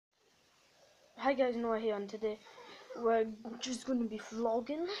Hi guys, Noah here, and today we're just gonna be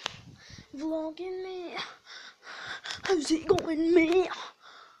vlogging, mate. How's it going, mate?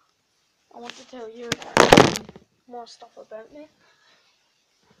 I want to tell you more stuff about me.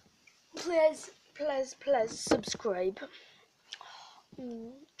 Please subscribe.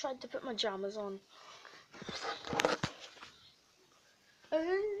 Tried to put my jammers on.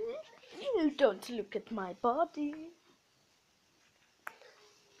 You don't look at my body.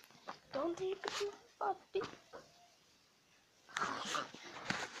 Don't look at my body.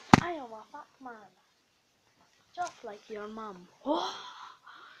 I am a fat man, just like your mum. Oh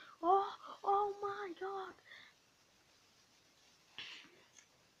my god.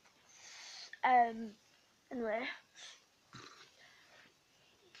 Anyway,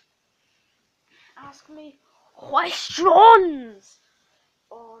 ask me questions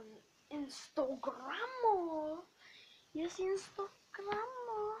on Instagram. Yes, Instagram.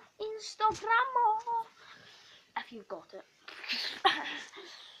 If you've got it.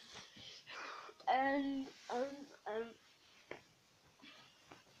 Anything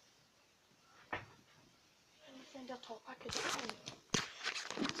at all I could find.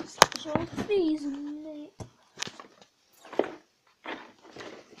 Just your freezing, mate.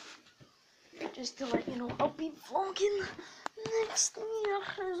 Just to let you know, I'll be vlogging next year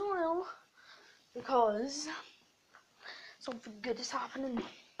as well, because something good is happening.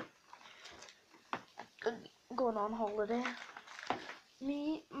 Going on holiday.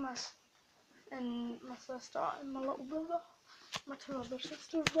 Me, my sister, and my little brother, my two other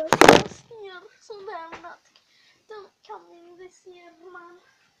sisters went last year, so they're not coming this year, man.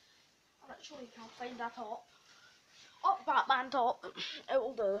 I actually can't find that top. Oh, Batman top. It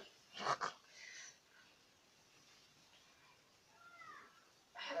will do.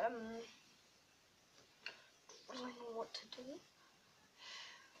 Don't really know what to do.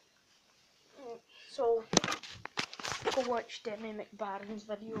 So go watch Demi McBaron's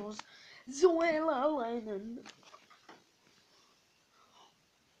videos. Zoella Lennon.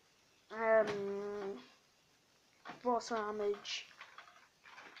 Boss Ramage.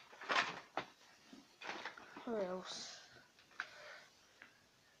 Who else?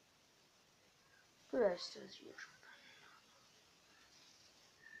 Who else does YouTube?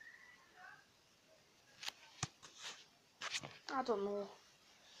 I don't know.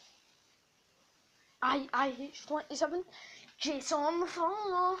 IH27. Jason on the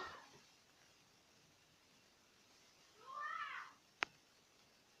phone.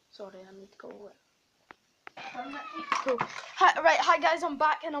 Sorry, I need to go away. Hi guys, I'm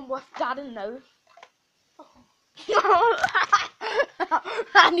back and I'm with Darren now.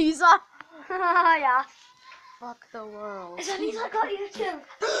 Anisa. Yeah. Fuck the world. Has Anisa got YouTube?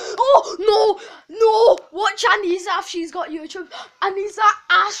 Oh no! Watch Anisa if she's got YouTube. Anisa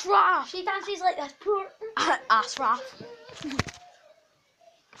Ashraf. She dances like this. Poor. Ashraf.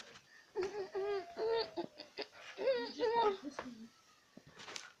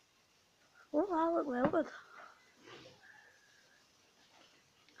 Oh, I look well good.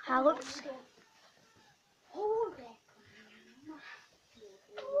 I look.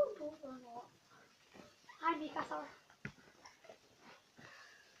 Hi, Mikasa.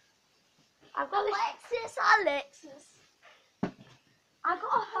 I've got Alexis. I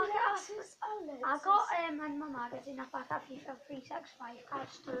got in my magazine a pack of FIFA 365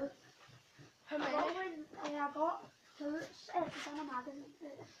 cards too. How many? I got two. It's in a magazine.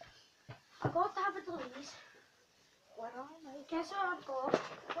 I got to have a these. Where am I? Guess what I've got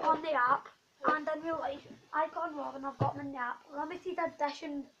on the app and in real life? I got Robin. I've got them in the app. Limited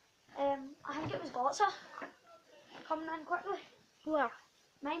edition. I think it was Gotcha. Coming in quickly. Where?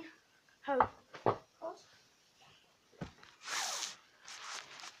 Mine. How? Yours.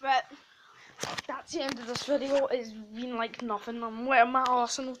 Right. That's the end of this video. It's been like nothing. I'm wearing my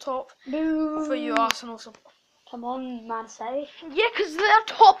Arsenal top. Boo. For you Arsenal support. Come on, Man City. Yeah, because they're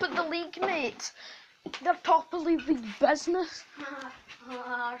top of the league, mate. They're top of the league business.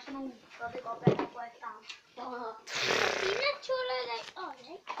 Arsenal got better like that. I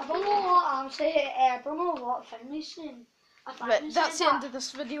don't know what I'm saying. I don't know what Finley's saying. Right, that's the end of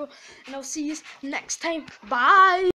this video, and I'll see you next time. Bye.